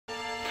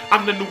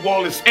I'm the New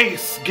Orleans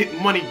ace,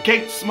 getting money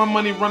gates. My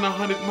money run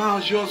 100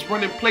 miles, yours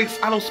running place.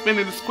 I don't spend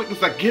it as quick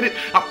as I get it.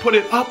 I put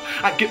it up,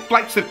 I get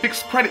flights and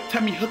fixed credit.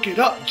 Tell me hook it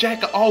up,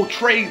 jack of all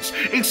trades,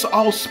 ace of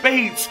all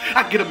spades.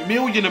 I get a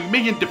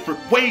million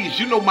different ways.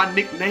 You know my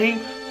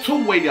nickname,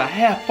 two-way, a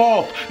half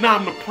off. Now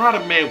I'm the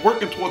Prada man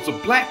working towards a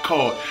black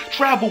card.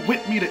 Travel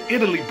with me to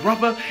Italy,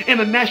 brother.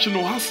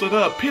 International hustler,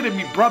 the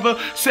epitome, brother.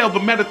 Sail the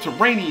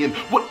Mediterranean.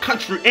 What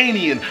country ain't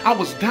in? I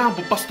was down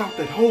but bust out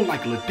that hole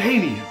like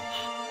Ladanian.